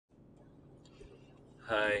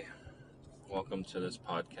Hi, welcome to this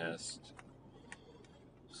podcast.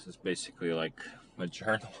 This is basically like a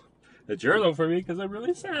journal for me because I'm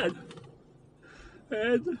really sad.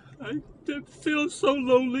 And I feel so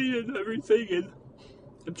lonely and everything, and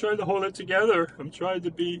I'm trying to hold it together. I'm trying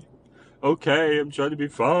to be okay, I'm trying to be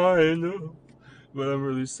fine, but I'm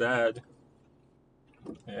really sad.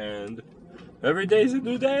 And every day's a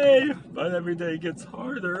new day, but every day gets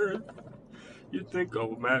harder. You think,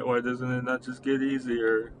 oh Matt, why doesn't it not just get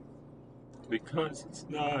easier? Because it's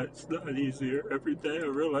not easier. Every day I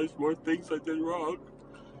realize more things I did wrong.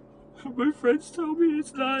 My friends tell me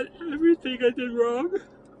it's not everything I did wrong,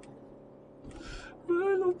 but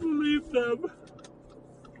I don't believe them.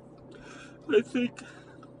 I think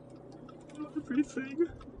everything.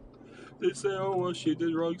 They say, oh well, she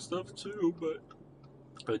did wrong stuff too, but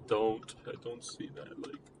I don't. I don't see that.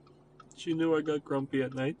 Like, she knew I got grumpy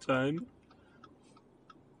at nighttime,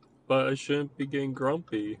 but I shouldn't be getting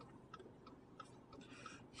grumpy.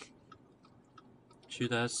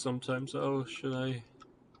 She'd ask sometimes, oh, should I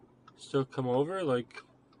still come over? Like,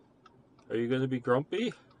 are you gonna be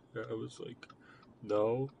grumpy? I was like,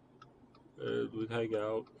 no. We'd hang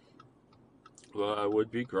out. Well, I would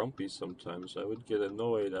be grumpy sometimes. I would get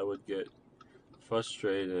annoyed. I would get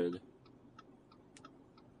frustrated.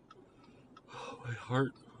 My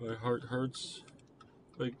heart hurts.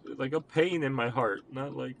 Like a pain in my heart,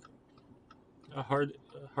 not like a heart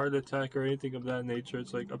attack or anything of that nature.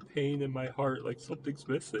 It's like a pain in my heart, like something's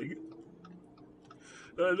missing.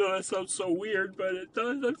 I know that sounds so weird, but it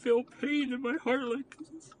does. I feel pain in my heart,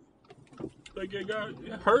 like it got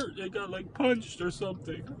hurt. It got like punched or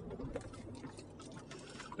something.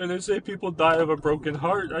 And they say people die of a broken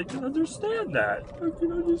heart. I can understand that. I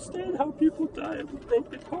can understand how people die of a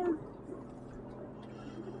broken heart.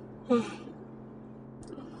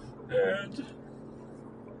 And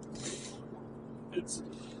it's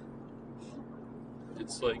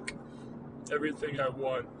like everything I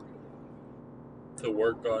want to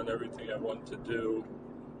work on, everything I want to do,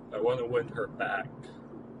 I want to win her back.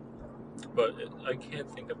 But I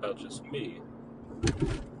can't think about just me.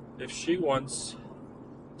 If she wants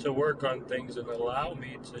to work on things and allow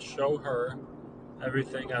me to show her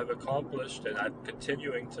everything I've accomplished and I'm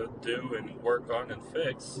continuing to do and work on and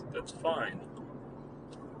fix, that's fine.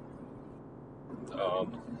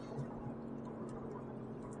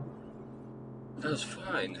 That's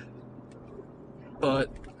fine. But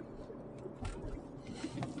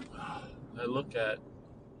I look at,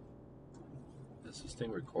 is this thing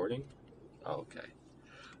recording? Oh, okay.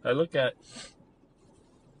 I look at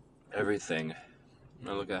everything.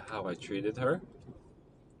 I look at how I treated her.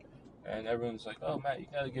 And everyone's like, oh, Matt, you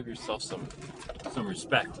gotta give yourself some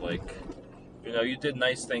respect. Like, you did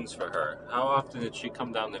nice things for her. How often did she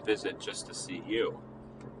come down to visit just to see you?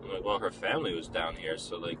 I'm like, well, her family was down here,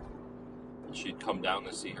 so, like, she'd come down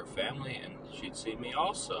to see her family, and she'd see me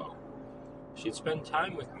also. She'd spend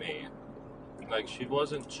time with me. Like, she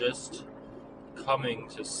wasn't just coming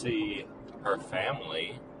to see her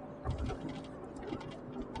family.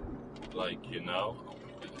 Like,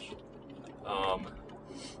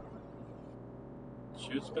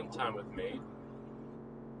 she would spend time with me.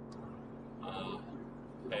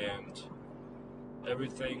 And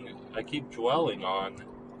everything, I keep dwelling on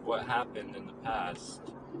what happened in the past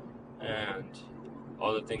and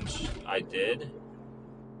all the things I did.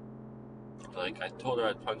 Like, I told her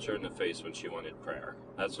I'd punch her in the face when she wanted prayer.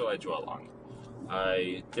 That's what I dwell on.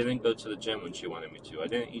 I didn't go to the gym when she wanted me to. I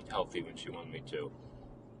didn't eat healthy when she wanted me to.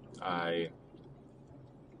 I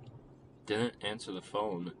didn't answer the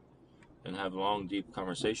phone and have long, deep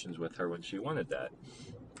conversations with her when she wanted that.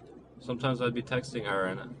 Sometimes I'd be texting her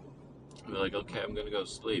and I'd be like, okay, I'm going to go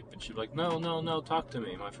sleep. And she'd be like, no, talk to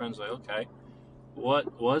me. My friend's like, okay.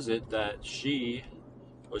 What was it that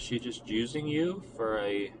was she just using you for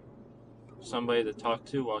somebody to talk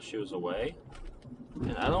to while she was away?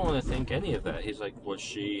 And I don't want to think any of that. He's like, was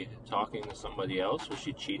she talking to somebody else? Was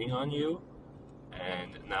she cheating on you?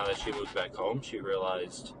 And now that she moved back home, she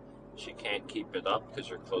realized she can't keep it up because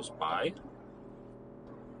you're close by.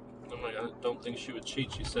 I'm like, I don't think she would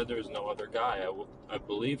cheat. She said there was no other guy. I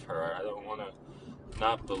believe her. I don't want to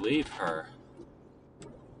not believe her.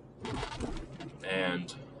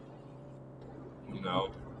 And,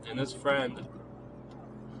 and his friend,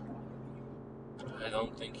 I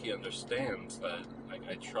don't think he understands that, like,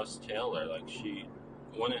 I trust Taylor. Like, she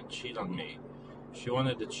wouldn't cheat on me. If she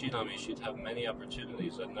wanted to cheat on me, she'd have many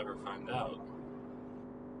opportunities I'd never find out.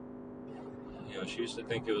 She used to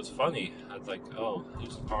think it was funny. I'd like, oh,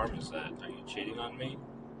 whose harm is that? Are you cheating on me?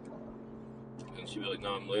 And she'd be like,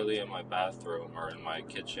 no, I'm literally in my bathroom or in my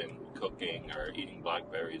kitchen cooking or eating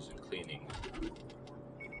blackberries and cleaning.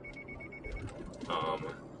 Um,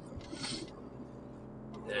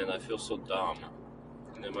 and I feel so dumb.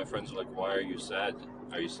 And then my friends are like, why are you sad?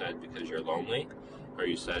 Are you sad because you're lonely? Are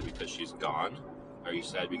you sad because she's gone? Are you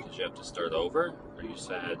sad because you have to start over? Are you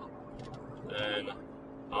sad? And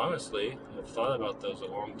honestly, I've thought about those a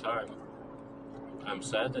long time. I'm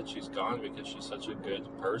sad that she's gone because she's such a good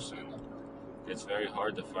person. It's very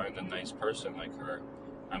hard to find a nice person like her.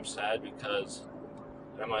 I'm sad because,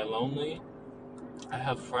 am I lonely? I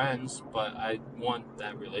have friends, but I want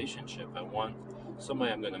that relationship. I want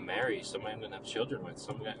somebody I'm going to marry, somebody I'm going to have children with,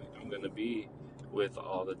 somebody I'm going to be with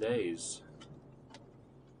all the days.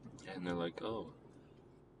 And they're like, oh,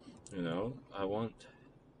 I want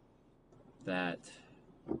that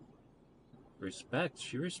respect.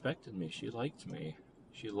 She respected me. She liked me.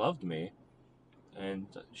 She loved me. And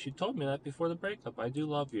she told me that before the breakup. I do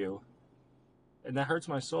love you. And that hurts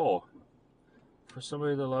my soul. For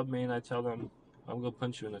somebody to love me and I tell them, I'm going to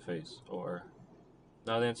punch you in the face. Or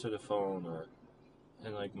not answer the phone.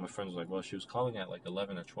 And like my friend's like, well, she was calling at like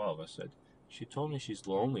 11 or 12. I said, she told me she's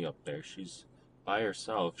lonely up there. She's by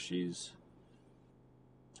herself.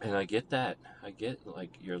 And I get that. I get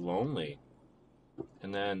like you're lonely.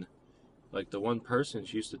 And then like the one person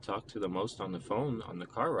she used to talk to the most on the phone on the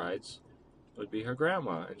car rides would be her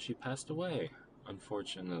grandma, and she passed away,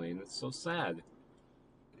 unfortunately, and it's so sad.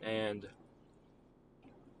 And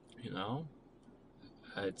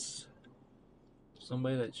it's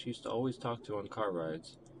somebody that she used to always talk to on car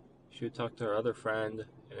rides. She would talk to her other friend,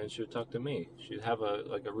 and then she would talk to me. She'd have a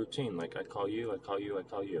routine, like I call you, I call you, I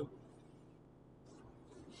call you.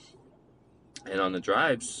 And on the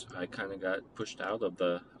drives, I kind of got pushed out of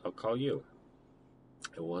the I'll call you.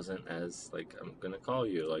 It wasn't as like I'm gonna call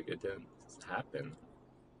you, like it didn't happen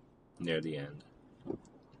near the end.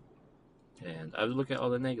 And I would look at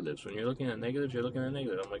all the negatives. When you're looking at negatives, you're looking at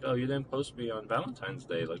negatives. I'm like, oh, you didn't post me on Valentine's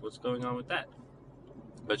Day. Like, what's going on with that?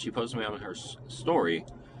 But she posted me on her story.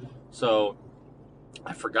 So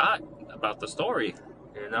I forgot about the story.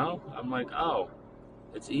 I'm like, oh,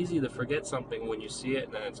 it's easy to forget something when you see it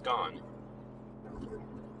and then it's gone.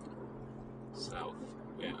 So,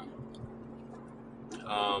 yeah.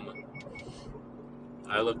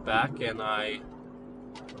 I look back and I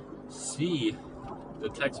see the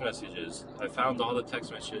text messages. I found all the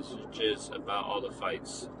text messages about all the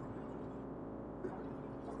fights.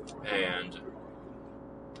 And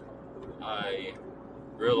I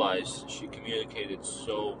realized she communicated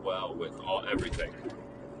so well with everything.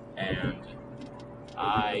 And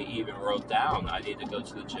I even wrote down, I need to go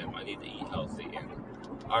to the gym, I need to eat healthy. And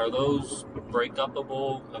are those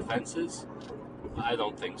break-upable offenses? I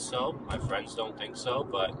don't think so. My friends don't think so.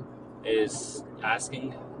 But is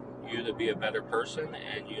asking you to be a better person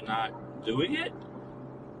and you not doing it?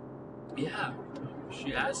 Yeah.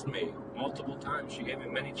 She asked me multiple times. She gave me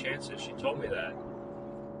many chances. She told me that.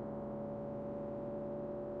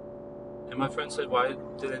 And my friend said, why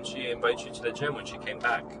didn't she invite you to the gym when she came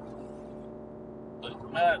back?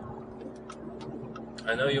 Like, Matt,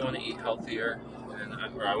 I know you want to eat healthier,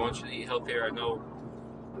 or I want you to eat healthier.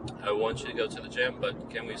 I want you to go to the gym, but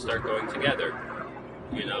can we start going together?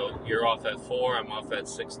 You're off at 4, I'm off at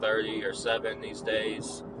 6:30 or 7 these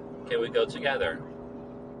days. Can we go together?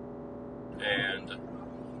 And,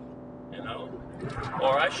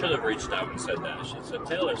 or I should have reached out and said that. She said,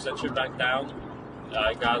 Taylor, since you're back down,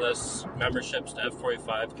 I got us memberships to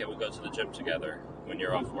F45. Can we go to the gym together when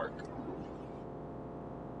you're off work?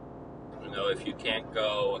 If you can't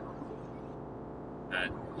go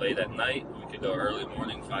late at night, we could go early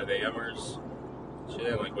morning, 5 a.m.ers. She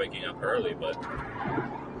didn't like waking up early, but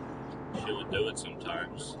she would do it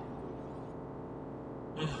sometimes.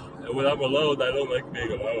 And when I'm alone, I don't like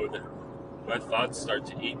being alone. My thoughts start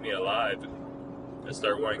to eat me alive. I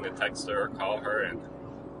start wanting to text her or call her, and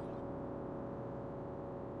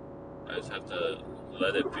I just have to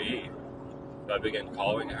let it be. If I begin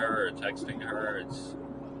calling her or texting her, it's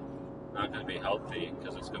not going to be healthy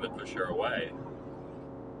because it's going to push her away.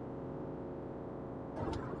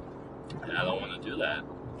 And I don't want to do that.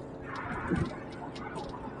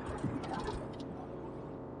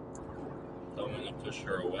 I don't want to push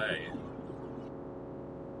her away.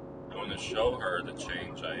 I want to show her the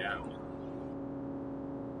change I am.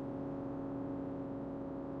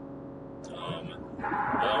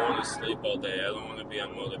 I don't want to sleep all day. I don't want to be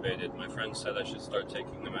unmotivated. My friend said I should start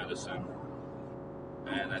taking the medicine.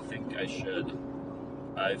 And I think I should.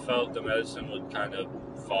 I felt the medicine would kind of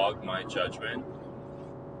fog my judgment,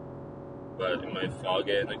 but it might fog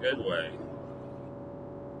it in a good way.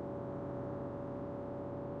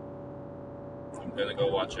 I'm gonna go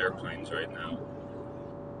watch airplanes right now.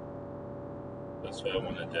 That's what I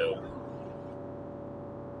want to do.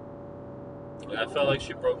 And I felt like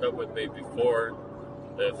she broke up with me before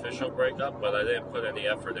the official breakup, but I didn't put any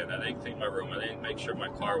effort in. I didn't clean my room. I didn't make sure my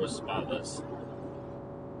car was spotless.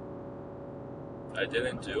 I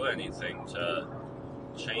didn't do anything to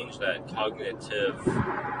change that cognitive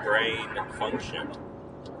brain function.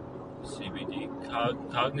 CBD.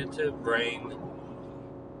 Cognitive brain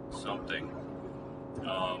something.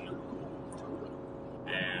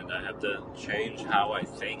 And I have to change how I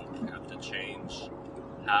think. I have to change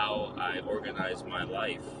how I organize my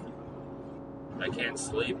life. I can't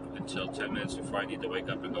sleep until 10 minutes before I need to wake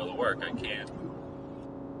up and go to work. I can't,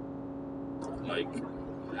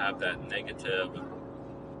 have that negative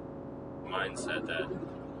mindset that,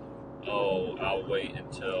 oh, I'll wait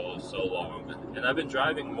until so long. And I've been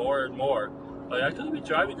driving more and more. Like, I could have been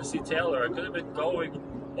driving to see Taylor. I could have been going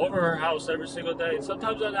over her house every single day. And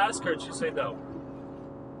sometimes I'd ask her and she'd say, no,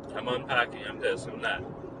 I'm unpacking, I'm this, I'm that.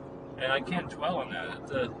 And I can't dwell on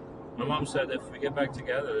that. My mom said if we get back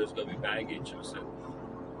together, there's going to be baggage. I said,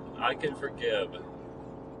 I can forgive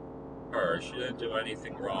her. She didn't do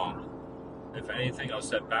anything wrong. If anything, I'll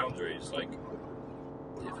set boundaries. Like,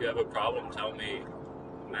 if you have a problem, tell me,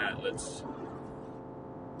 Matt, let's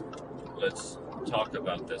talk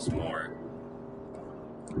about this more.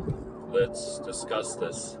 Let's discuss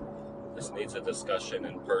this. This needs a discussion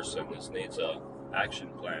in person. This needs a action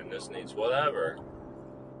plan. This needs whatever.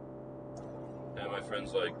 And my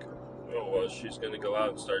friend's like, oh, well, she's going to go out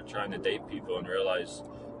and start trying to date people and realize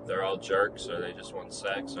they're all jerks or they just want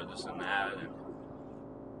sex or this and that.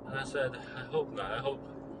 And I said, I hope not. I hope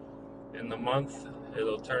in the month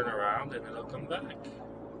it'll turn around and it'll come back.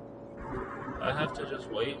 I have to just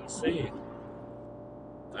wait and see.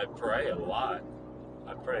 I pray a lot.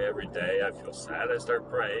 I pray every day. I feel sad, I start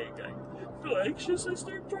praying. I feel anxious, I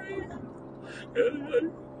start praying.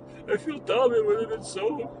 And I feel dumb. It would have been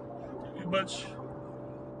so much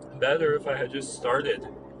better if I had just started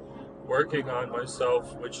working on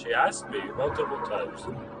myself, which she asked me multiple times.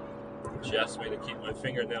 She asked me to keep my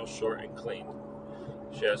fingernails short and clean.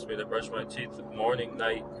 She asked me to brush my teeth morning,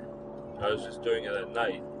 night. I was just doing it at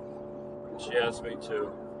night. She asked me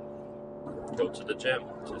to go to the gym,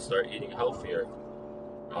 to start eating healthier.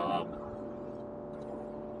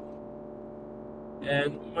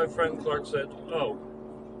 And my friend Clark said, oh,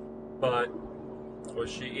 but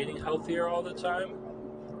was she eating healthier all the time?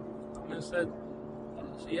 And I said,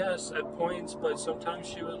 yes, at points, but sometimes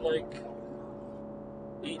she would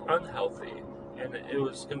eat unhealthy. And it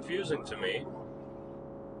was confusing to me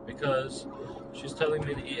because she's telling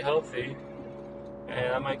me to eat healthy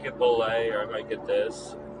and I might get boleh or I might get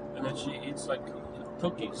this. And then she eats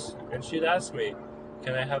cookies. And she'd ask me,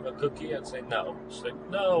 can I have a cookie? I'd say no. She's like,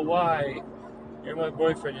 no, why? You're my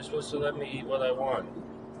boyfriend. You're supposed to let me eat what I want.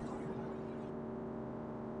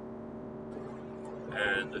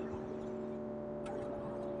 And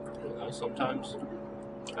sometimes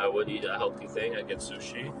I would eat a healthy thing. I'd get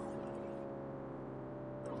sushi.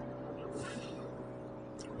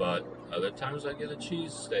 But other times I get a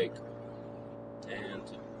cheesesteak.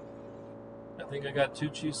 And I think I got 2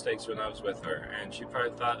 cheesesteaks when I was with her. And she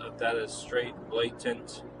probably thought of that as straight,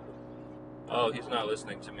 blatant, oh, he's not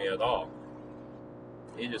listening to me at all.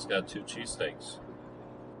 He just got 2 cheesesteaks.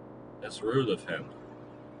 That's rude of him.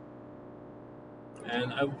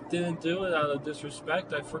 And I didn't do it out of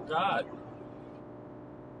disrespect. I forgot.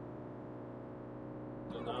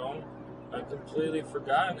 I completely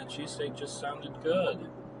forgot, and the cheesesteak just sounded good.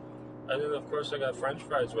 And then, of course, I got French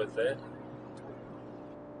fries with it.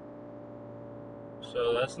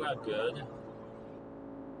 So that's not good.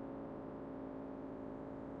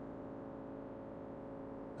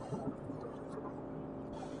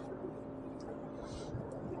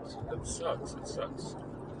 It sucks. It sucks.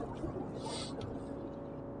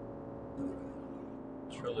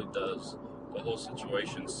 It really does. The whole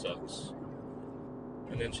situation sucks.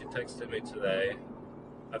 And then she texted me today.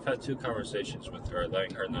 I've had 2 conversations with her,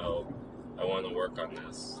 letting her know I want to work on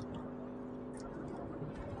this.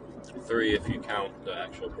 3 if you count the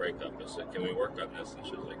actual breakup. I said, can we work on this? And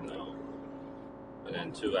she was like, no. And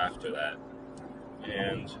then 2 after that.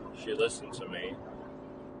 And she listened to me.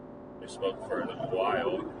 We spoke for a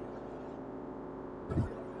while.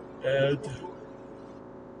 And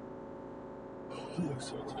I'm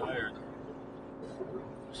so tired.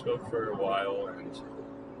 We spoke for a while, and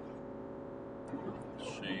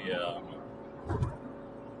she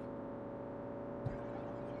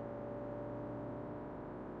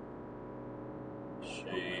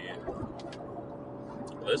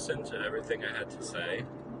listened to everything I had to say,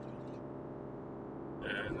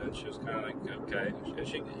 and then she was kind of like, okay.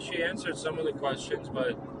 She answered some of the questions,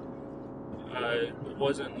 but it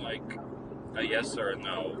wasn't like a yes or a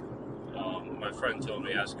no. My friend told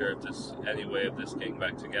me, ask her if there's any way of this getting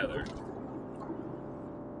back together.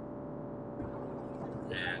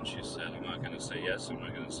 And she said, I'm not going to say yes, I'm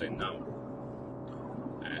not going to say no.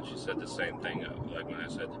 And she said the same thing, like when I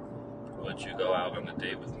said, would you go out on a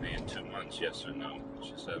date with me in 2 months, yes or no?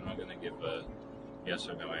 She said, I'm not going to give a yes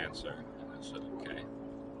or no answer. And I said, okay.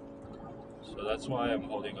 So that's why I'm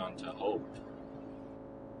holding on to hope.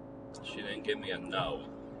 She didn't give me a no.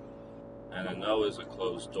 And a no is a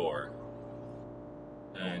closed door.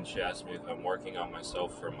 And she asked me if I'm working on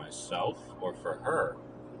myself for myself or for her.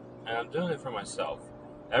 And I'm doing it for myself.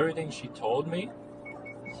 Everything she told me,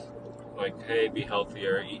 like, hey, be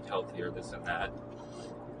healthier, eat healthier, this and that,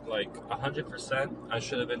 like 100%, I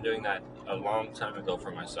should have been doing that a long time ago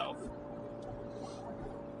for myself.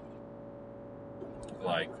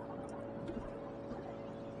 Like,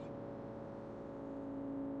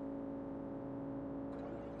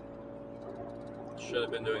 should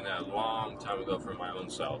have been doing that a long time ago for my own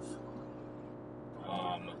self.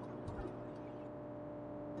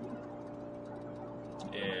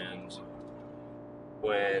 And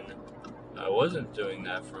when I wasn't doing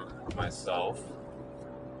that for myself,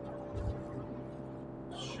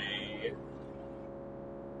 she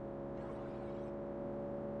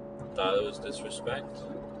thought it was disrespect.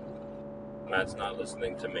 Matt's not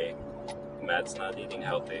listening to me. Matt's not eating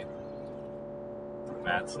healthy.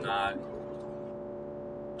 Matt's not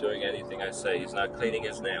doing anything I say. He's not cleaning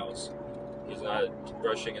his nails. He's not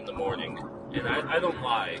brushing in the morning. And I don't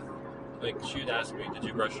lie. Like, she'd ask me, did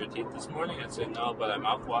you brush your teeth this morning? I'd say, no, but I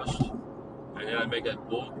mouthwashed. And then I'd make a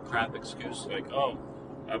bull crap excuse, like, oh,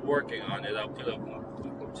 I'm working on it. I'll put a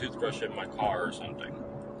toothbrush in my car or something.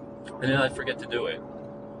 And then I'd forget to do it.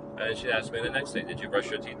 And then she'd ask me the next day, did you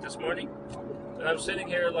brush your teeth this morning? And I'm sitting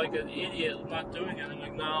here like an idiot not doing it. I'm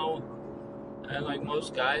like, no. And like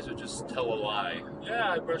most guys would just tell a lie.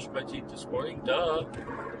 Yeah, I brushed my teeth this morning, duh.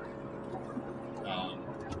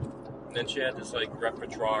 Then she had this like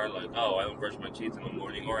repertoire, like, oh, I don't brush my teeth in the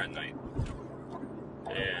morning or at night.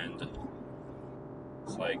 And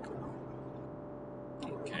it's like,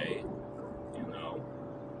 okay, you know,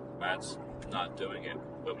 Matt's not doing it.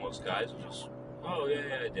 But most guys are just, oh,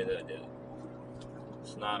 yeah, I did it.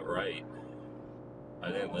 It's not right.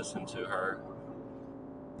 I didn't listen to her.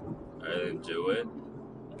 I didn't do it.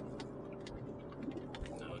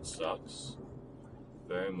 No, it sucks.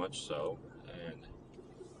 Very much so. And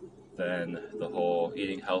then the whole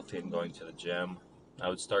eating healthy and going to the gym. I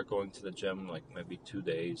would start going to the gym like maybe 2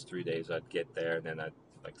 days, 3 days. I'd get there and then I'd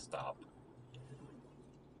like stop.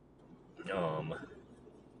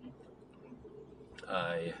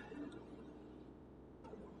 I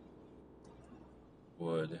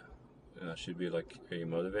would, she'd be like, are you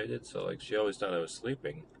motivated? So like she always thought I was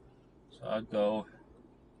sleeping. So I'd go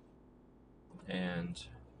and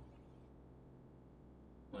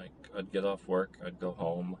like I'd get off work, I'd go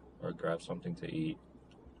home or grab something to eat.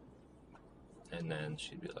 And then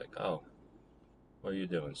she'd be like, oh, what are you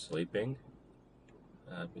doing, sleeping?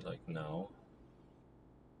 And I'd be like, no.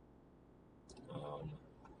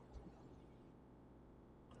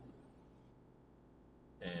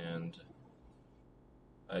 And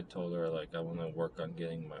I told her, like, I want to work on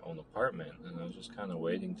getting my own apartment. And I was just kind of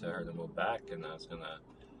waiting to her to move back. And I was going to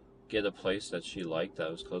get a place that she liked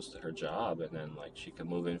that was close to her job. And then, like, she could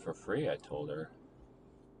move in for free, I told her.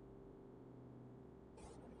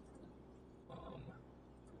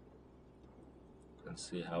 And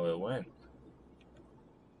see how it went.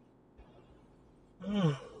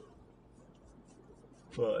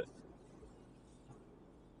 But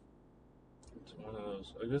it's one of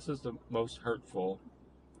those, like, this is the most hurtful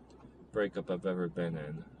breakup I've ever been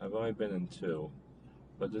in. I've only been in 2,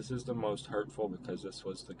 but this is the most hurtful because this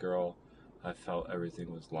was the girl I felt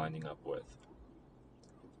everything was lining up with.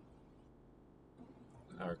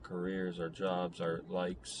 Our careers, our jobs, our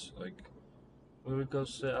likes, like, we would go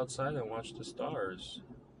sit outside and watch the stars.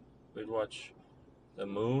 We'd watch the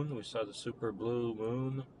moon. We saw the super blue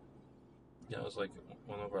moon. Yeah, it was like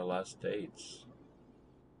one of our last dates.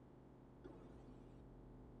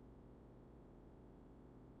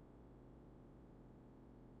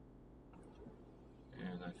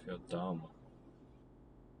 And I feel dumb.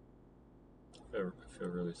 I feel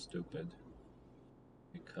really stupid.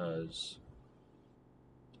 Because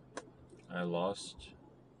I lost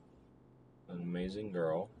an amazing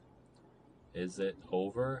girl. Is it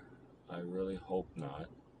over? I really hope not.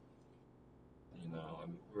 You know,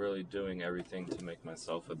 I'm really doing everything to make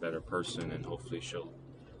myself a better person, and hopefully she'll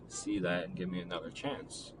see that and give me another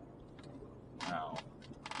chance. Now,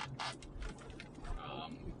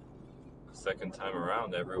 second time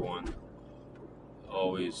around, everyone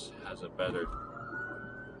always has a better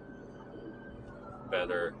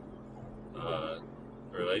better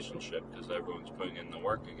relationship because everyone's putting in the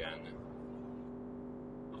work again.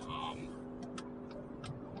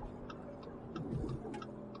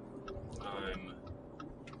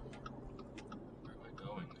 Where am I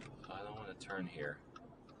going? I don't want to turn here.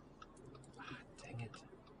 Dang it.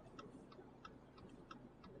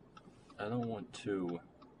 I don't want to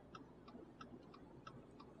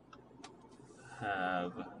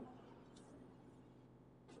have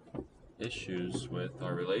issues with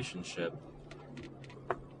our relationship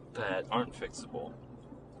that aren't fixable.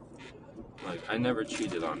 Like, I never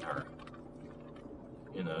cheated on her.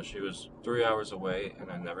 You know, she was 3 hours away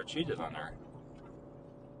and I never cheated on her.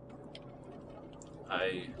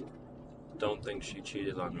 I don't think she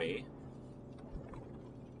cheated on me.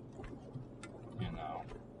 You know,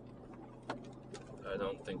 I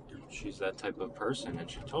don't think she's that type of person, and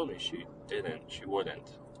she told me she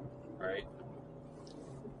wouldn't, right?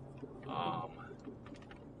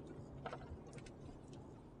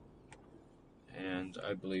 And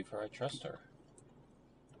I believe her, I trust her.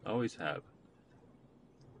 Always have.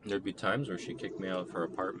 There'd be times where she kicked me out of her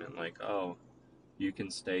apartment, like, oh, you can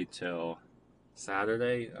stay till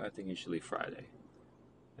Saturday, I think you should leave Friday.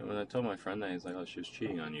 And when I told my friend that, he's like, oh, she was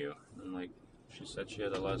cheating on you. And I'm like, she said she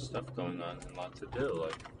had a lot of stuff going on and a lot to do.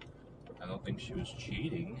 Like, I don't think she was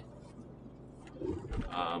cheating.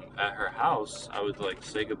 At her house, I would like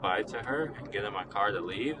say goodbye to her and get in my car to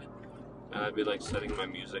leave. And I'd be like setting my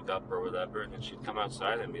music up or whatever. And then she'd come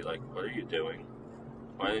outside and be like, what are you doing?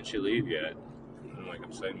 Why didn't you leave yet? And I'm like,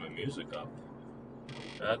 I'm setting my music up.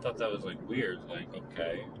 And I thought that was like weird. Like,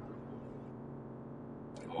 okay,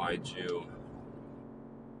 why'd you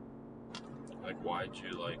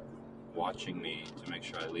like watching me to make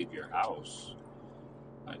sure I leave your house?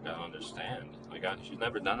 Like, I don't understand. Like, she's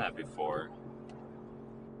never done that before.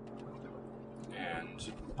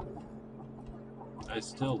 And I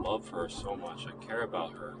still love her so much. I care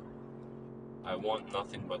about her. I want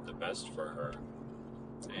nothing but the best for her.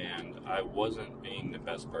 And I wasn't being the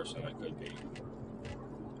best person I could be.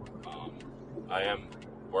 I am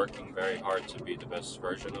working very hard to be the best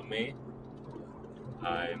version of me.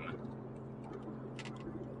 I'm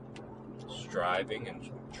striving and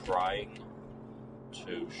trying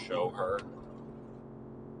to show her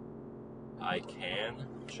I can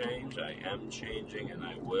change, I am changing, and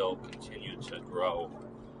I will continue to grow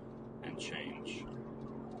and change.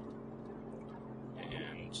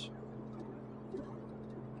 And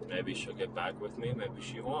maybe she'll get back with me, maybe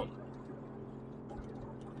she won't.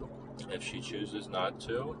 If she chooses not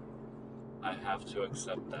to, I have to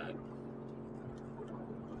accept that.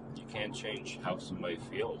 You can't change how somebody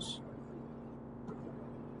feels.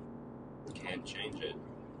 You can't change it.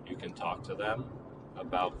 You can talk to them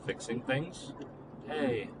about fixing things.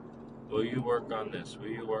 Hey, will you work on this? Will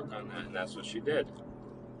you work on that? And that's what she did.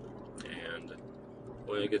 And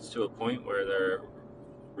when it gets to a point where they're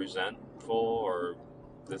resentful or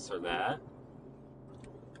this or that,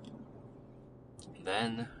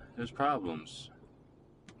 then there's problems.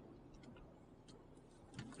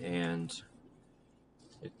 And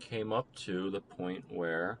it came up to the point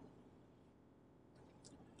where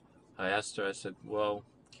I asked her, I said, well,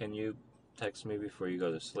 can you text me before you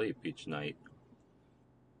go to sleep each night?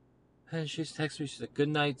 And she's texted me, she said, good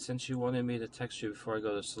night, since she wanted me to text you before I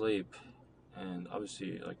go to sleep. And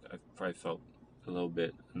obviously, like, I probably felt a little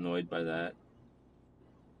bit annoyed by that.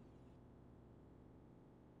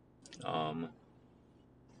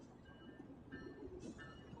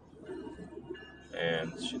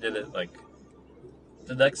 And she did it, like,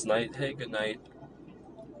 the next night, hey, good night.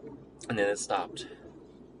 And then it stopped.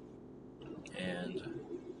 And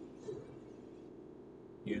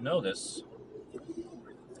you notice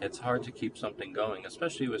it's hard to keep something going,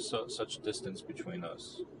 especially with such distance between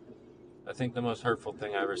us. I think the most hurtful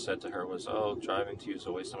thing I ever said to her was, oh, driving to you is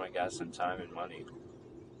a waste of my gas and time and money.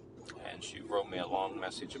 And she wrote me a long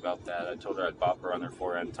message about that. I told her I'd bop her on her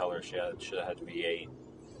forehead and tell her she should have had to be 8.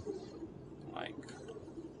 Like,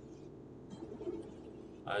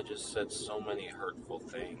 I just said so many hurtful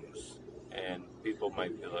things. And people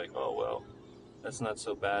might be like, oh, well, that's not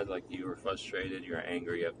so bad. Like, you were frustrated, you're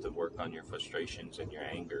angry, you have to work on your frustrations and your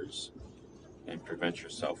angers and prevent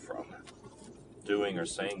yourself from doing or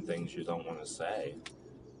saying things you don't want to say.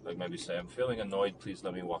 Like, maybe say, I'm feeling annoyed, please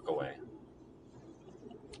let me walk away.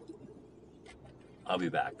 I'll be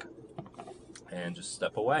back. And just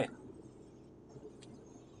step away.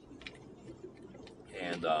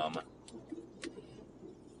 And,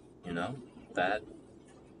 you know, that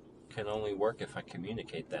can only work if I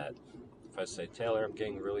communicate that. If I say, Taylor, I'm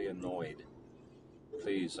getting really annoyed.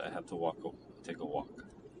 Please, I have to take a walk.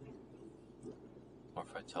 Or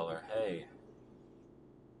if I tell her, hey,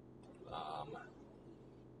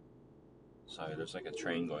 Sorry, there's like a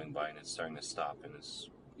train going by and it's starting to stop and it's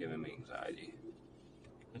giving me anxiety.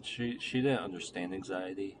 But she didn't understand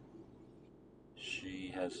anxiety.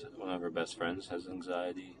 She has one of her best friends has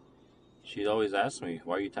anxiety. She'd always ask me,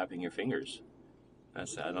 "Why are you tapping your fingers?" I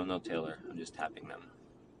said, "I don't know, Taylor. I'm just tapping them."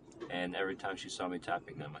 And every time she saw me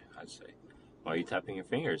tapping them, I'd say, "Why are you tapping your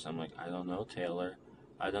fingers?" I'm like, "I don't know, Taylor.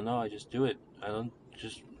 I don't know. I just do it. I don't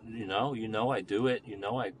just, I do it.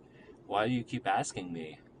 Why do you keep asking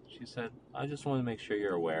me?" She said, "I just want to make sure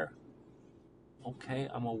you're aware." Okay,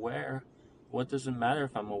 I'm aware. What does it matter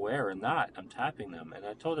if I'm aware or not? I'm tapping them. And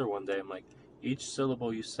I told her one day, I'm like, each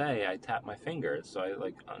syllable you say, I tap my fingers. So I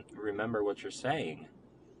remember what you're saying.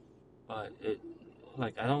 But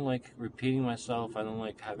I don't like repeating myself. I don't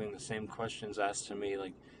like having the same questions asked to me.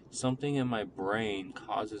 Like, something in my brain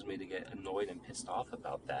causes me to get annoyed and pissed off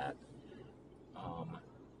about that. Um,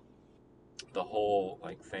 the whole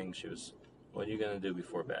thing. She was, "What are you gonna do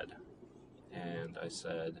before bed?" And I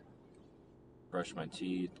said, "Brush my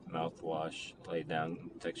teeth, mouthwash, lay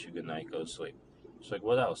down, text you goodnight, go to sleep." She's like,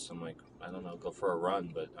 "What else?" I'm like, "I don't know, go for a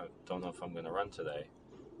run, but I don't know if I'm gonna run today."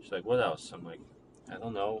 She's like, "What else?" I'm like, "I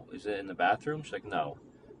don't know. Is it in the bathroom?" She's like, "No."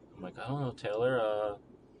 I'm like, "I don't know, Taylor.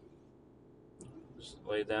 Just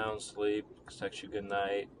lay down, sleep, text you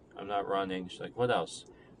goodnight. I'm not running." She's like, "What else?"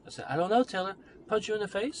 I said, "I don't know, Taylor. Punch you in the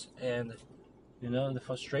face." And the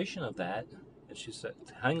frustration of that. And she said,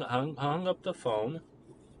 hung up the phone,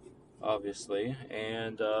 obviously,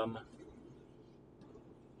 and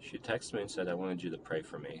she texted me and said, "I wanted you to pray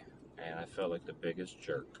for me." And I felt like the biggest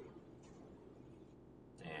jerk.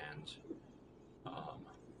 And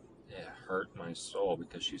it hurt my soul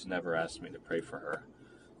because she's never asked me to pray for her.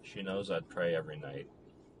 She knows I'd pray every night.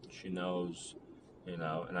 She knows, and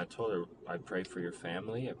I told her, "I pray for your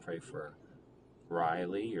family. I pray for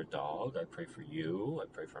Riley, your dog. I pray for you. I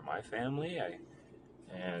pray for my family."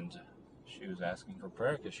 And she was asking for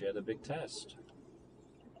prayer because she had a big test.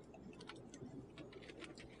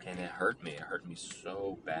 And it hurt me. It hurt me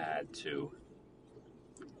so bad to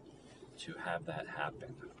have that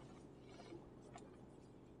happen.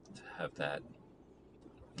 To have that,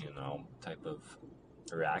 type of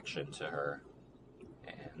reaction to her.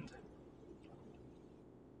 And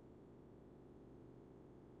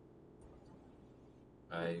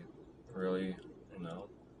I really,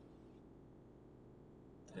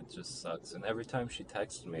 it just sucks. And every time she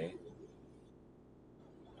texts me,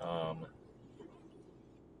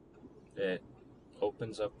 it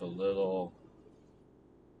opens up a little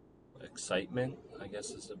excitement, I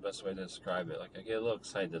guess is the best way to describe it. Like, I get a little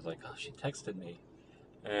excited, like, "Oh, she texted me."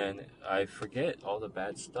 And I forget all the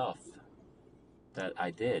bad stuff that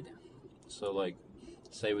I did. So,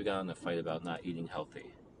 say we got in a fight about not eating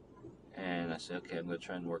healthy. And I said, "Okay, I'm going to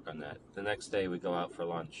try and work on that." The next day, we go out for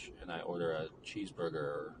lunch, and I order a cheeseburger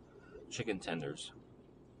or chicken tenders.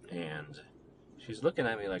 And she's looking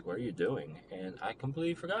at me like, "What are you doing?" And I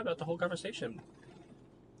completely forgot about the whole conversation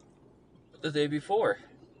the day before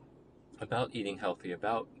about eating healthy,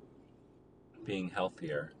 about being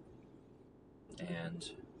healthier.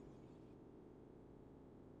 And,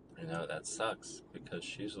 that sucks because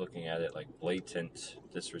she's looking at it like blatant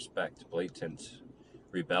disrespect, blatant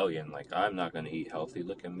rebellion. Like, "I'm not going to eat healthy.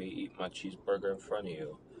 Look at me eat my cheeseburger in front of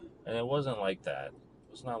you." And it wasn't like that.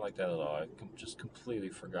 It was not like that at all. I just completely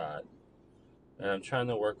forgot. And I'm trying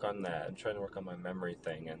to work on that. I'm trying to work on my memory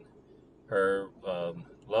thing. And her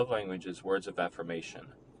love language is words of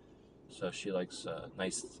affirmation. So she likes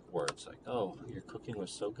nice words like, "Oh, your cooking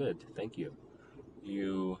was so good. Thank you.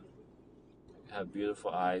 You have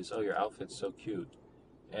beautiful eyes. Oh, your outfit's so cute."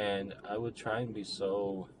 And I would try and be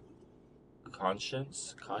so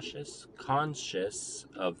conscious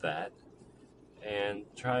of that, and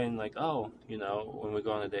try and when we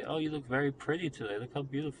go on a date, "Oh, you look very pretty today. Look how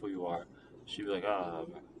beautiful you are." She'd be like, "Ah,"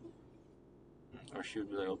 or she would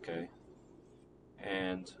be like, "Okay."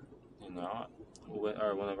 And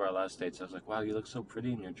or one of our last dates, I was like, "Wow, you look so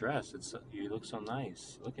pretty in your dress. You look so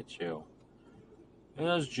nice. Look at you." And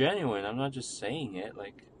it was genuine. I'm not just saying it.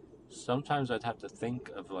 Like, sometimes I'd have to think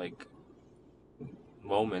of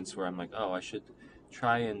moments where I'm like, "Oh, I should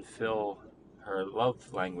try and fill her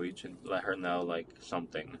love language and let her know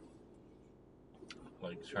something.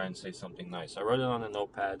 Like, try and say something nice." I wrote it on a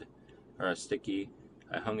notepad or a sticky.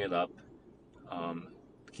 I hung it up.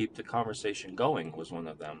 Keep the conversation going was one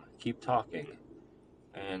of them. Keep talking.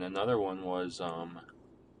 And another one was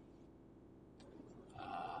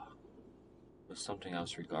something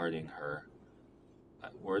else regarding her.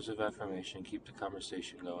 Words of affirmation, keep the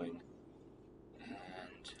conversation going,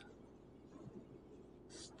 and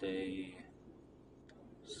stay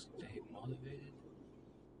motivated.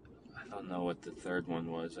 I don't know what the third one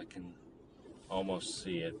was. almost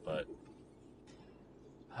see it, but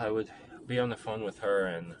I would be on the phone with her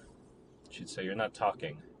and she'd say, "You're not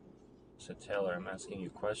talking." I said, "Taylor, I'm asking you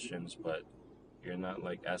questions, but you're not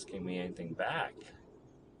like asking me anything back."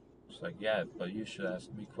 She's like, "Yeah, but you should ask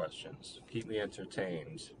me questions. Keep me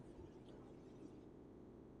entertained."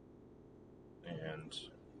 And,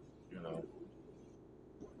 you know,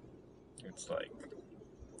 it's like,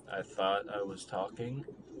 I thought I was talking,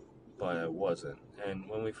 but I wasn't. And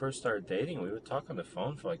when we first started dating, we would talk on the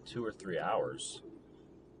phone for like 2 or 3 hours.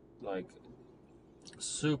 Like,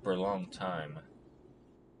 super long time.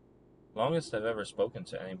 Longest I've ever spoken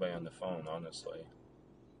to anybody on the phone, honestly.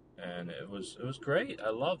 And it was great.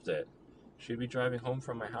 I loved it. She'd be driving home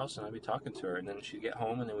from my house and I'd be talking to her, and then she'd get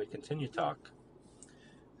home and then we'd continue to talk.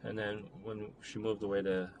 And then when she moved away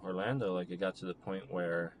to Orlando, like, it got to the point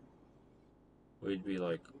where we'd be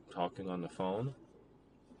like talking on the phone,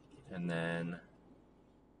 and then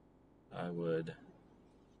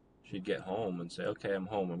she'd get home and say, "Okay, I'm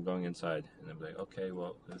home, I'm going inside." And I'd be like, "Okay,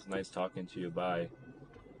 well, it was nice talking to you, bye."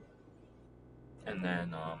 And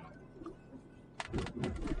then,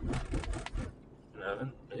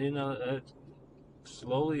 it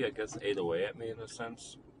slowly, I guess, ate away at me in a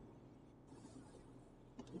sense.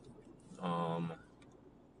 Um,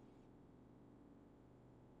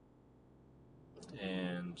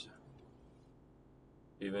 and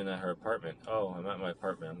even at her apartment, "Oh, I'm at my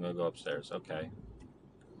apartment, I'm gonna go upstairs." "Okay,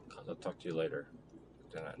 I'll talk to you later."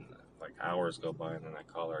 Then, like, hours go by and then I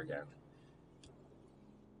call her again.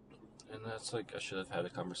 And that's like, I should have had a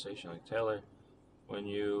conversation like, "Taylor, when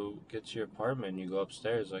you get to your apartment and you go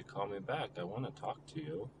upstairs, like, call me back. I want to talk to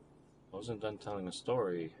you. I wasn't done telling a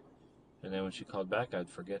story." And then when she called back, I'd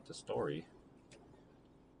forget the story.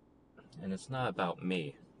 And it's not about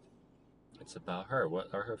me. It's about her.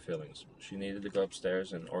 What are her feelings? She needed to go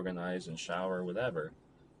upstairs and organize and shower, whatever.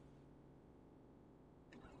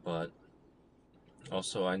 But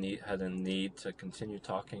also, had a need to continue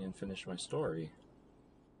talking and finish my story.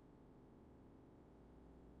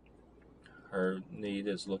 Her need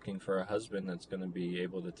is looking for a husband that's going to be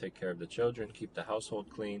able to take care of the children, keep the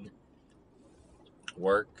household clean,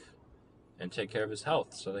 work, and take care of his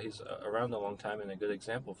health so that he's around a long time and a good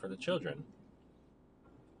example for the children.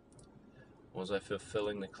 Was I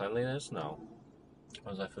fulfilling the cleanliness? No.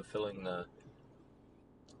 Was I fulfilling the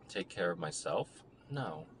take care of myself?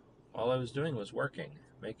 No. All I was doing was working,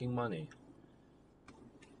 making money.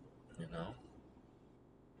 You know?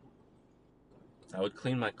 I would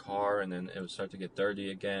clean my car and then it would start to get dirty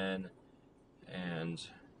again, and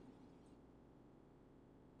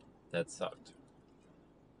that sucked.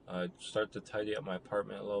 I'd start to tidy up my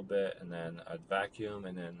apartment a little bit, and then I'd vacuum,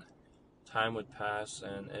 and then time would pass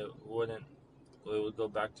and it would go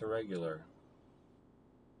back to regular.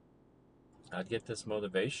 I'd get this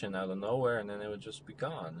motivation out of nowhere and then it would just be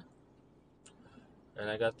gone. And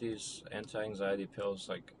I got these anti-anxiety pills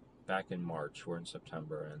like back in March. We're in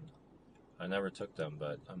September, and I never took them,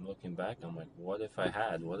 but I'm looking back, I'm like, what if I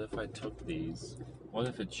had? What if I took these? What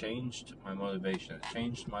if it changed my motivation? It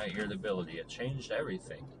changed my irritability. It changed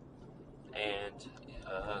everything. And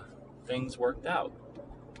things worked out.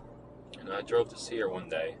 And I drove to see her one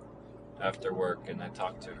day after work, and I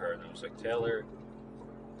talked to her, and I was like, "Taylor,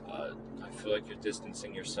 I feel like you're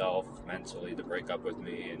distancing yourself mentally to break up with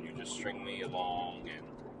me, and you just string me along."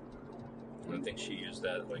 And I think she used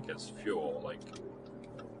that like as fuel, like,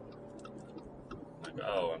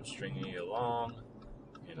 "Oh, I'm stringing you along."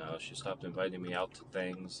 She stopped inviting me out to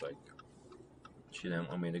things. Like, she didn't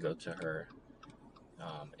want me to go to her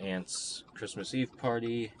aunt's Christmas Eve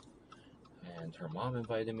party, and her mom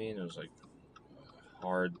invited me, and it was like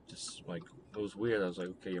hard. Just like, it was weird. I was like,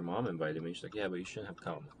 "Okay, your mom invited me." She's like, "Yeah, but you shouldn't have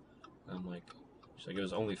come." And I'm like, she's like, "It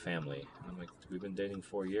was only family." And I'm like, "We've been dating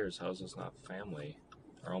 4 years. How is this not family?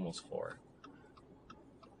 Or almost 4.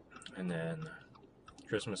 And then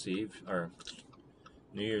Christmas Eve, or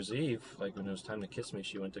New Year's Eve, like, when it was time to kiss me,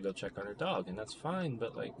 she went to go check on her dog, and that's fine,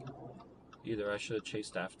 but like, either I should have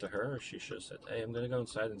chased after her, or she should have said, "Hey, I'm gonna go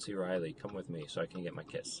inside and see Riley. Come with me so I can get my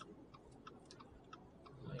kiss."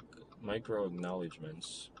 Like, micro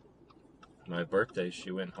acknowledgements. My birthday, she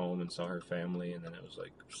went home and saw her family, and then it was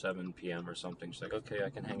like 7 p.m. or something. She's like, "Okay, I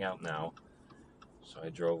can hang out now." So I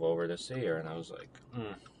drove over to see her, and I was like,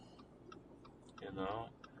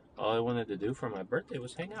 all I wanted to do for my birthday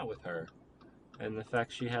was hang out with her. And the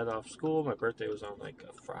fact she had off school, my birthday was on like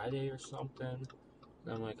a Friday or something,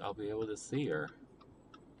 and I'm like, I'll be able to see her.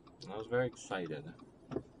 And I was very excited.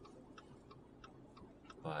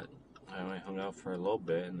 But I only hung out for a little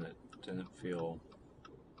bit, and it didn't feel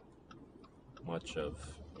much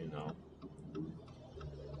of. And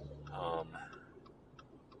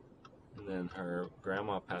then her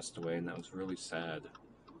grandma passed away, and that was really sad.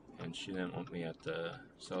 And she didn't want me at the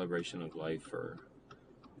celebration of life or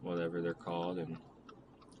whatever they're called. And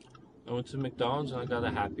I went to McDonald's and I got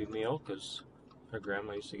a Happy Meal because her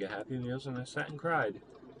grandma used to get Happy Meals, and I sat and cried.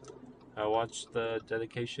 I watched the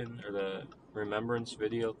dedication or the remembrance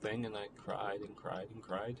video thing, and I cried and cried and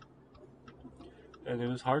cried. And it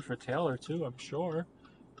was hard for Taylor too, I'm sure.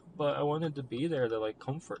 But I wanted to be there to like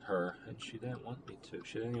comfort her, and she didn't want me to.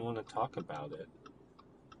 She didn't even want to talk about it.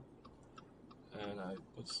 And I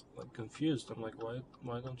was like confused. I'm like,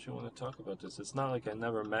 why don't you want to talk about this? It's not like I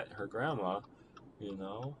never met her grandma, you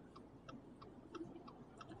know?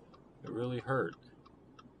 It really hurt.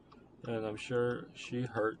 And I'm sure she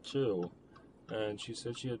hurt too. And she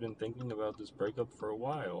said she had been thinking about this breakup for a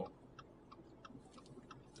while.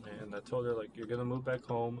 And I told her, like, you're going to move back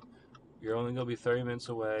home. You're only going to be 30 minutes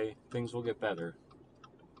away. Things will get better.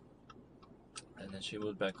 And then she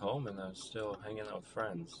moved back home, and I was still hanging out with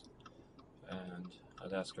friends. And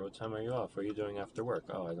I'd ask her, what time are you off? What are you doing after work?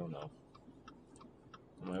 Oh, I don't know.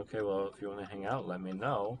 I'm like, okay, well, if you want to hang out, let me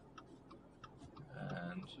know.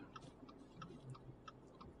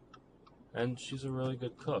 And she's a really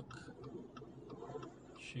good cook.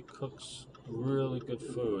 She cooks really good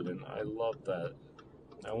food, and I love that.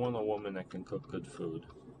 I want a woman that can cook good food.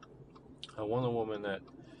 I want a woman that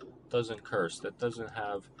doesn't curse, that doesn't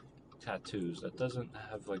have tattoos, that doesn't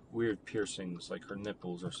have like weird piercings like her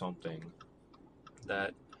nipples or something,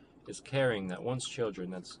 that is caring, that wants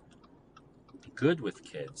children, that's good with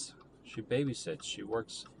kids. She babysits, she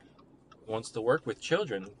wants to work with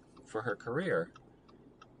children for her career.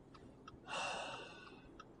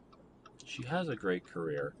 She has a great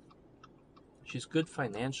career. She's good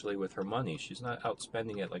financially with her money. She's not out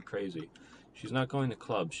spending it like crazy. She's not going to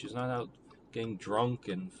clubs. She's not out getting drunk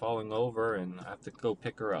and falling over and I have to go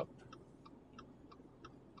pick her up.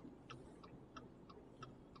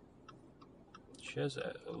 She has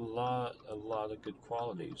a lot of good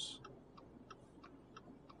qualities.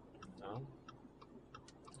 You know?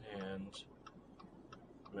 And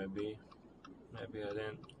maybe I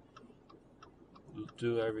didn't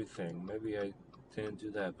do everything. Maybe I didn't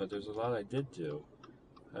do that, but there's a lot I did do.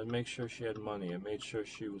 I'd make sure she had money. I made sure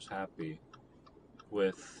she was happy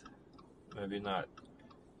with, maybe not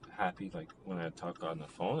happy like when I talk on the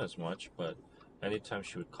phone as much, but anytime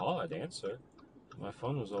she would call, I'd answer. My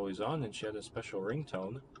phone was always on, and she had a special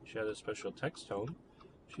ringtone. She had a special text tone.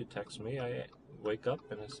 She'd text me. I wake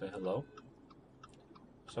up and I say hello.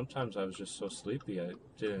 Sometimes I was just so sleepy I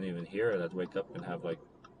didn't even hear it. I'd wake up and have like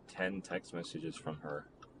 10 text messages from her.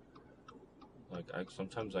 Like,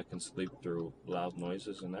 sometimes I can sleep through loud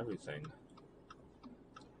noises and everything.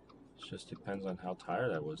 It just depends on how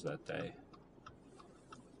tired I was that day.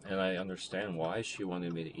 And I understand why she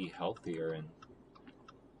wanted me to eat healthier and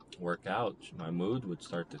work out. My mood would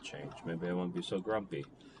start to change. Maybe I wouldn't be so grumpy.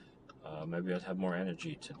 Maybe I'd have more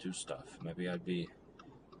energy to do stuff. Maybe I'd be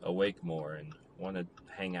awake more and want to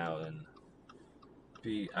hang out and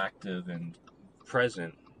be active and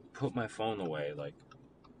present. Put my phone away. Like,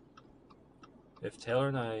 if Taylor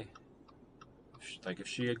and I, like, if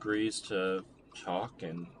she agrees to talk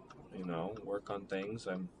and, you know, work on things,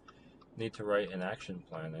 I need to write an action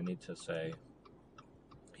plan. I need to say,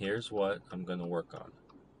 here's what I'm going to work on.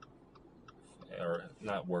 Or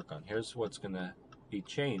not work on. Here's what's going to be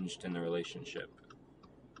changed in the relationship.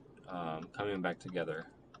 Coming back together.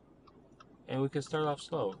 And we can start off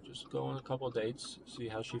slow. Just go on a couple dates, see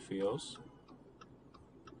how she feels.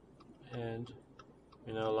 And,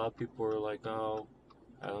 you know, a lot of people are like, oh,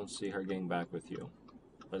 I don't see her getting back with you.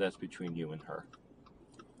 But that's between you and her.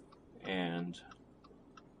 And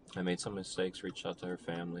I made some mistakes, reached out to her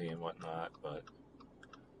family and whatnot, but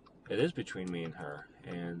it is between me and her.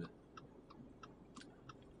 And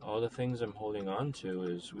all the things I'm holding on to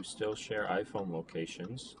is we still share iPhone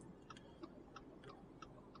locations.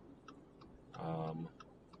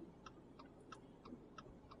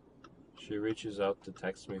 She reaches out to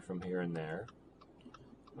text me from here and there.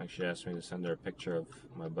 Like, she asked me to send her a picture of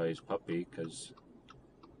my buddy's puppy because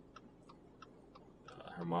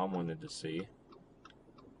her mom wanted to see.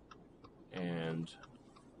 And,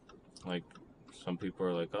 like, some people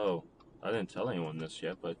are like, oh, I didn't tell anyone this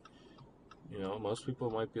yet, but, you know, most people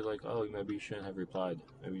might be like, oh, maybe you shouldn't have replied.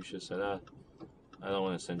 Maybe you should have said, I don't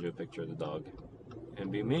want to send you a picture of the dog. And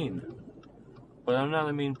be mean. But I'm not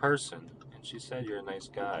a mean person. And she said, you're a nice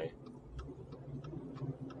guy.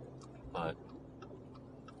 But,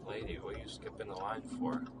 lady, what are you skipping the line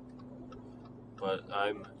for? But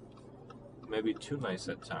I'm maybe too nice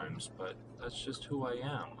at times, but that's just who I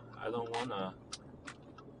am. I don't want to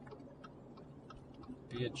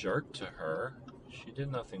be a jerk to her. She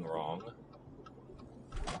did nothing wrong.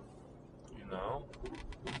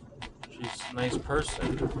 She's a nice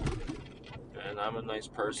person, and I'm a nice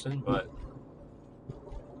person, but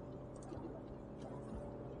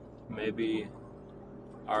maybe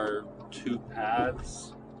our two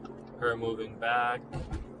paths, her moving back,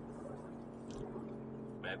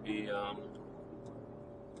 maybe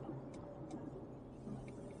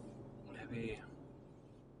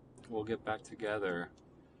we'll get back together.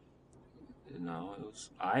 It was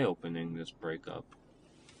eye-opening, this breakup.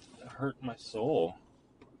 It hurt my soul.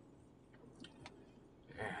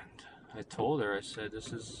 And I told her, I said,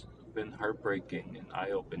 this has been heartbreaking and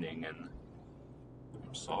eye-opening, and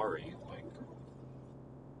I'm sorry.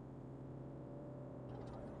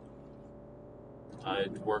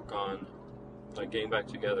 I'd work on, getting back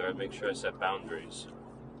together. I'd make sure I set boundaries.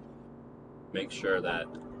 Make sure that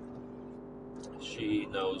she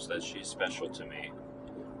knows that she's special to me.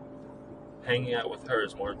 Hanging out with her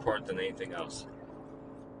is more important than anything else.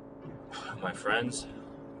 My friends,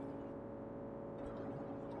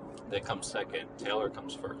 they come second. Taylor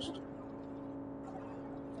comes first.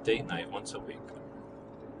 Date night once a week.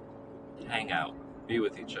 Hang out. Be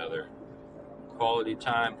with each other. Quality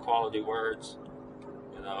time, quality words.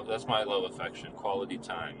 That's my love affection. Quality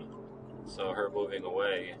time. So her moving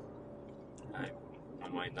away, I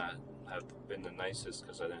might not have been the nicest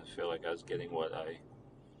because I didn't feel like I was getting what I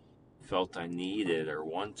felt I needed or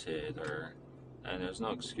wanted, and there's no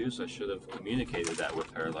excuse. I should have communicated that with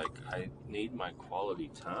her. I need my quality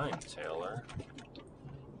time, Taylor.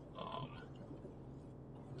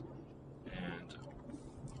 And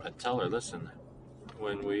I tell her, listen,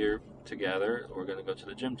 when we're together, we're gonna go to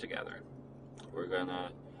the gym together. We're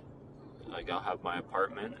gonna, I'll have my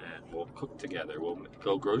apartment and we'll cook together. We'll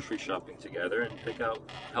go grocery shopping together and pick out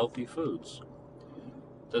healthy foods.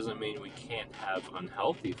 Doesn't mean we can't have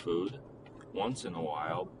unhealthy food once in a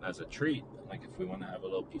while as a treat, like if we want to have a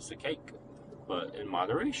little piece of cake, but in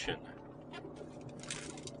moderation.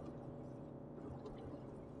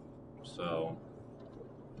 So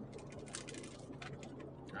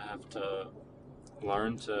I have to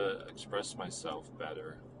learn to express myself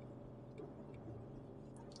better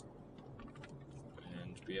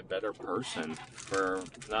and be a better person for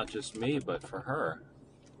not just me, but for her.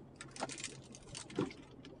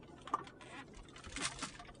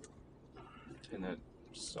 And it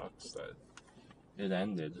sucks that it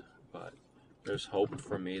ended, but there's hope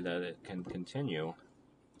for me that it can continue.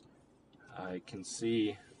 I can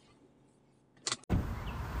see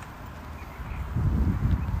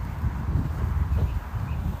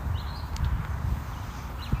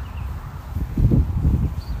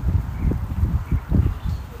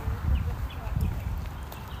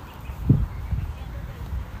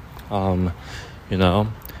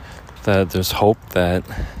that there's hope that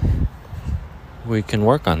we can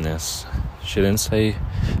work on this. She didn't say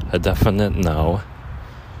a definite no.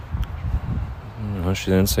 She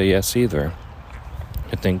didn't say yes either.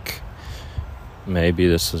 I think maybe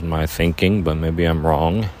this is my thinking, but maybe I'm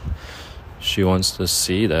wrong. She wants to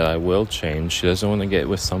see that I will change. She doesn't want to get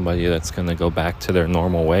with somebody that's going to go back to their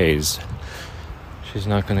normal ways. She's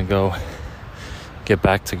not going to go get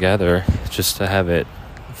back together just to have it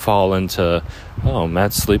fall into, oh,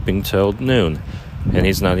 Matt's sleeping till noon and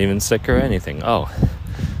he's not even sick or anything. Oh,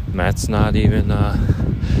 Matt's not even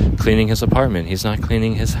cleaning his apartment. He's not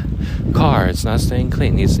cleaning his car. It's not staying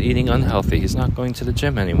clean. He's eating unhealthy. He's not going to the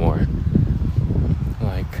gym anymore.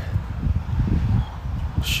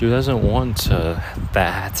 She doesn't want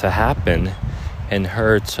that to happen and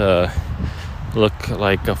her to look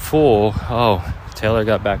like a fool. Oh, Taylor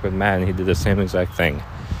got back with Matt and he did the same exact thing.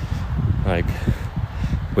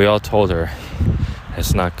 We all told her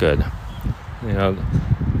it's not good. A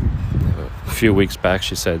few weeks back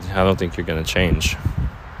she said, I don't think you're going to change.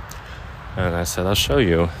 And I said, I'll show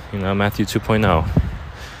you. Matthew 2.0.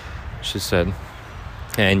 She said,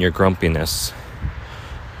 and your grumpiness.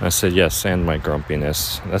 I said, yes, and my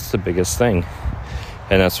grumpiness. That's the biggest thing.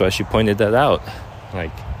 And that's why she pointed that out.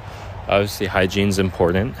 Obviously hygiene's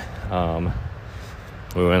important.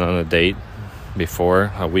 We went on a date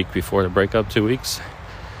a week before the breakup, 2 weeks.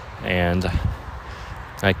 And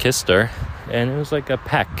I kissed her, and it was like a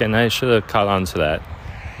peck, and I should have caught on to that.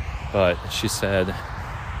 But she said,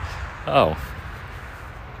 oh,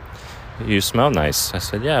 you smell nice. I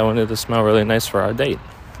said, yeah, I wanted to smell really nice for our date.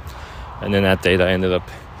 And then that date,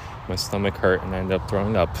 my stomach hurt, and I ended up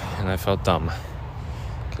throwing up, and I felt dumb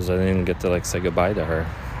because I didn't even get to say goodbye to her.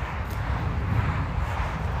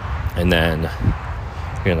 And then,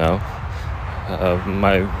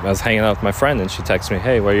 I was hanging out with my friend, and she texted me,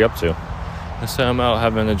 hey, what are you up to? I said, I'm out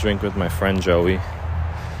having a drink with my friend Joey.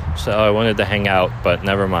 So I wanted to hang out, but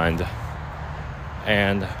never mind.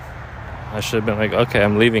 And I should have been like, okay,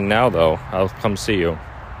 I'm leaving now though. I'll come see you.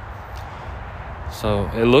 So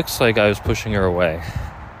it looks like I was pushing her away.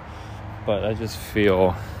 But I just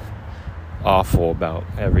feel awful about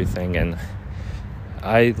everything. And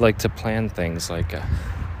I like to plan things like...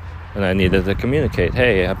 and I needed to communicate.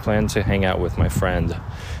 Hey, I plan to hang out with my friend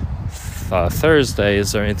Thursday.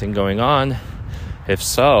 Is there anything going on? If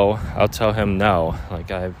so, I'll tell him no. Like,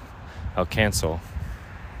 I'll cancel.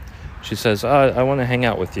 She says, I want to hang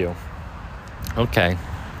out with you. Okay.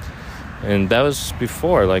 And that was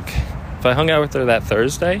before. Like, if I hung out with her that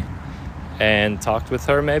Thursday and talked with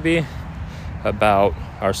her maybe about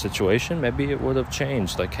our situation, maybe it would have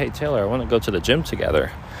changed. Like, hey, Taylor, I want to go to the gym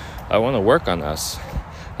together. I want to work on us.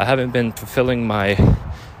 I haven't been fulfilling my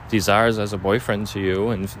desires as a boyfriend to you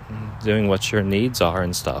and doing what your needs are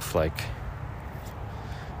and stuff, like.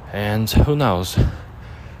 And who knows?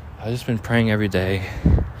 I've just been praying every day.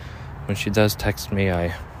 When she does text me,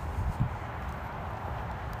 I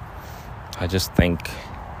just think.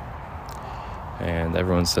 And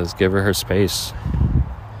everyone says, give her space.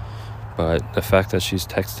 But the fact that she's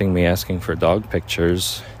texting me asking for dog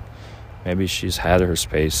pictures, maybe she's had her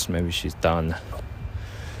space, maybe she's done.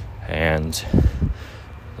 And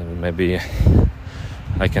maybe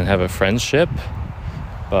I can have a friendship,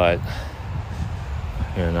 but,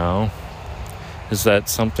 you know, is that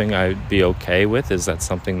something I'd be okay with? Is that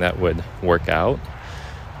something that would work out?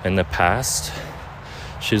 In the past,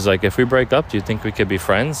 she's like, if we break up, do you think we could be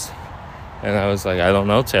friends? And I was like, I don't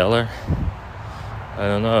know, Taylor. I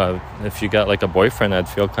don't know. If you got like a boyfriend, I'd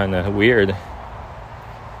feel kind of weird.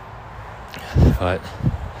 But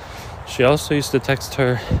she also used to text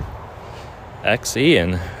her ex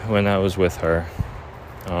Ian when I was with her.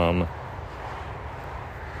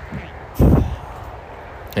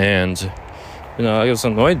 And, you know, I was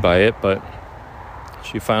annoyed by it, but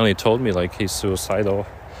she finally told me, like, he's suicidal.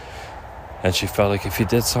 And she felt like if he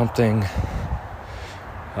did something,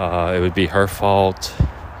 it would be her fault.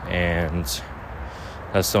 And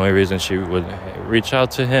that's the only reason she would reach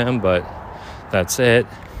out to him, but that's it.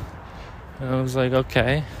 And I was like,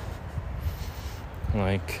 okay.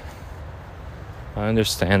 Like, I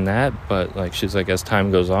understand that, but, like, she's like, as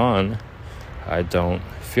time goes on, I don't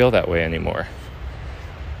feel that way anymore.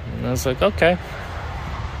 And I was like, okay.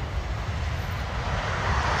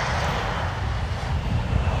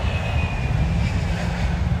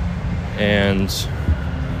 And,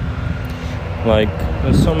 like,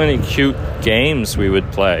 there's so many cute games we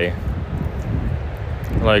would play.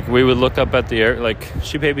 Like, we would look up at the air, like,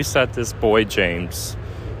 she babysat this boy, James.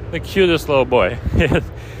 The cutest little boy.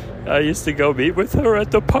 I used to go meet with her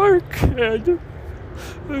at the park, and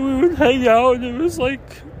we would hang out, and it was like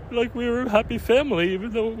we were a happy family,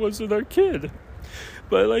 even though it wasn't our kid.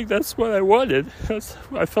 But, like, that's what I wanted.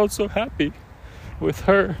 I felt so happy with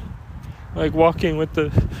her, like, walking with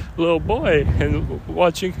the little boy and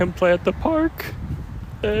watching him play at the park.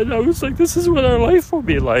 And I was like, this is what our life will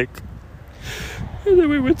be like. And then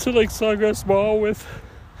we went to, like, Sawgrass Mall with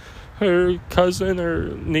her cousin or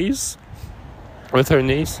niece,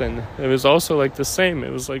 and it was also, like, the same.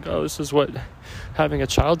 It was like, oh, this is what having a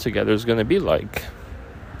child together is going to be like.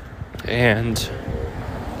 And,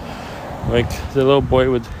 like, the little boy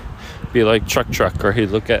would be like truck, or he'd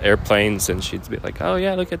look at airplanes, and she'd be like, oh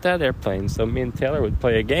yeah, look at that airplane. So me and Taylor would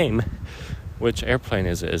play a game. Which airplane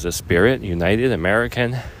is it? Is it Spirit, United,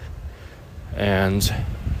 American? And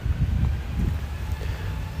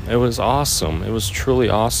it was awesome. It was truly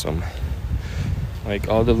awesome. Like,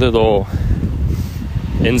 all the little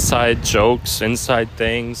inside jokes, inside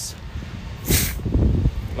things,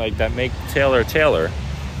 like, that make Taylor.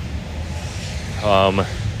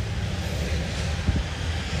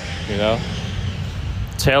 You know,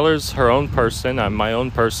 Taylor's her own person, I'm my own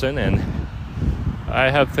person, and I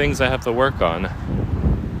have things I have to work on.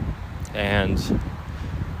 And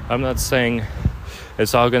I'm not saying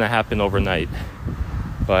it's all going to happen overnight,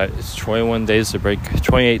 but it's 21 days to break,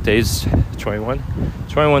 28 days,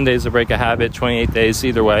 21 days to break a habit, 28 days,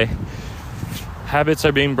 either way. Habits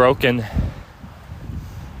are being broken.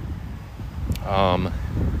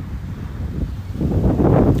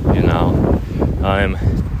 You know, I'm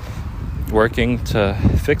working to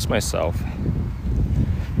fix myself,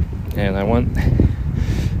 and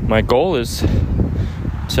my goal is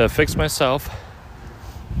to fix myself,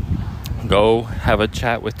 go have a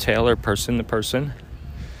chat with Taylor person to person,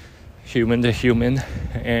 human to human,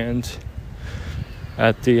 and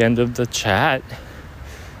at the end of the chat,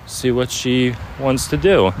 see what she wants to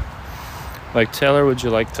do. Like, Taylor, would you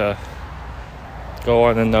like to go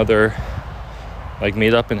on another, like,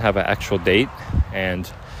 meet up and have an actual date and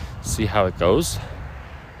see how it goes?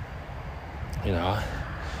 You know,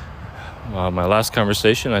 My last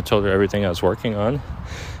conversation, I told her everything I was working on.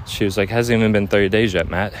 She was like, hasn't even been 30 days yet,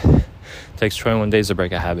 Matt. It takes 21 days to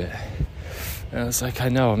break a habit. And I was like, I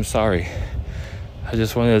know, I'm sorry. I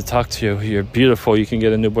just wanted to talk to you. You're beautiful. You can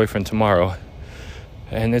get a new boyfriend tomorrow.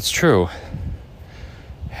 And it's true.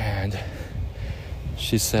 And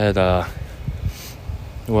she said, well,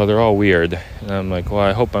 they're all weird. And I'm like, well,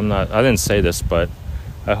 I hope I'm not, I didn't say this, but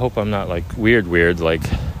I hope I'm not like weird. Like,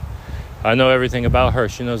 I know everything about her.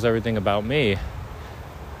 She knows everything about me.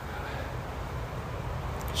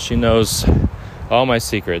 She knows all my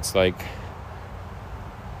secrets, like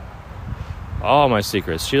all my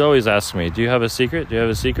secrets. She'd always ask me, do you have a secret? Do you have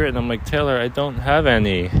a secret? And I'm like, Taylor, I don't have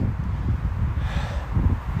any.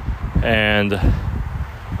 And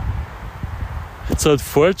it's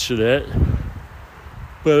unfortunate,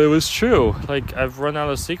 but it was true. Like, I've run out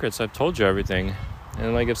of secrets. I've told you everything.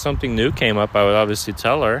 And like, if something new came up, I would obviously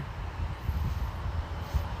tell her.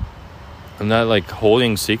 I'm not like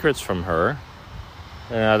holding secrets from her.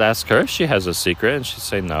 And I'd ask her if she has a secret, and she'd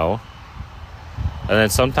say no. And then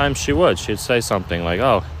sometimes she would. She'd say something like,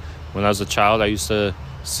 oh, when I was a child, I used to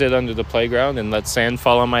sit under the playground and let sand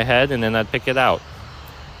fall on my head, and then I'd pick it out.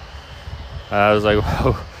 And I was like,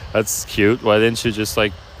 whoa, that's cute. Why didn't you just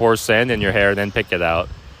like pour sand in your hair and then pick it out?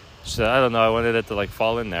 She said, I don't know. I wanted it to like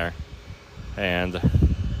fall in there. And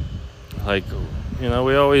like, you know,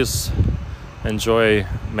 we always enjoy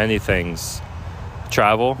many things.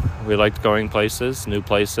 Travel. We liked going places, new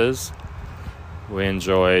places. We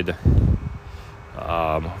enjoyed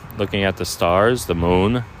looking at the stars, the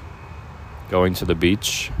moon, going to the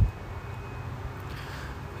beach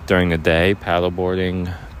during the day,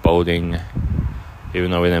 paddleboarding, boating,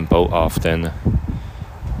 even though we didn't boat often.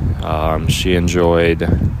 She enjoyed,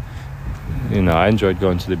 you know, I enjoyed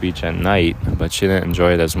going to the beach at night, but she didn't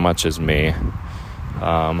enjoy it as much as me.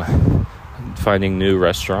 Finding new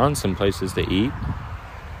restaurants and places to eat.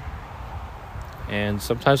 And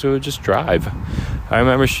sometimes we would just drive. I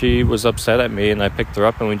remember she was upset at me, and I picked her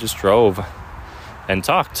up, and we just drove and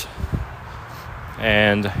talked.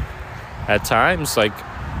 And at times, like,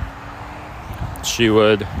 she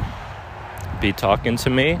would be talking to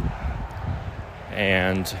me,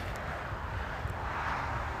 and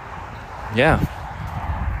yeah,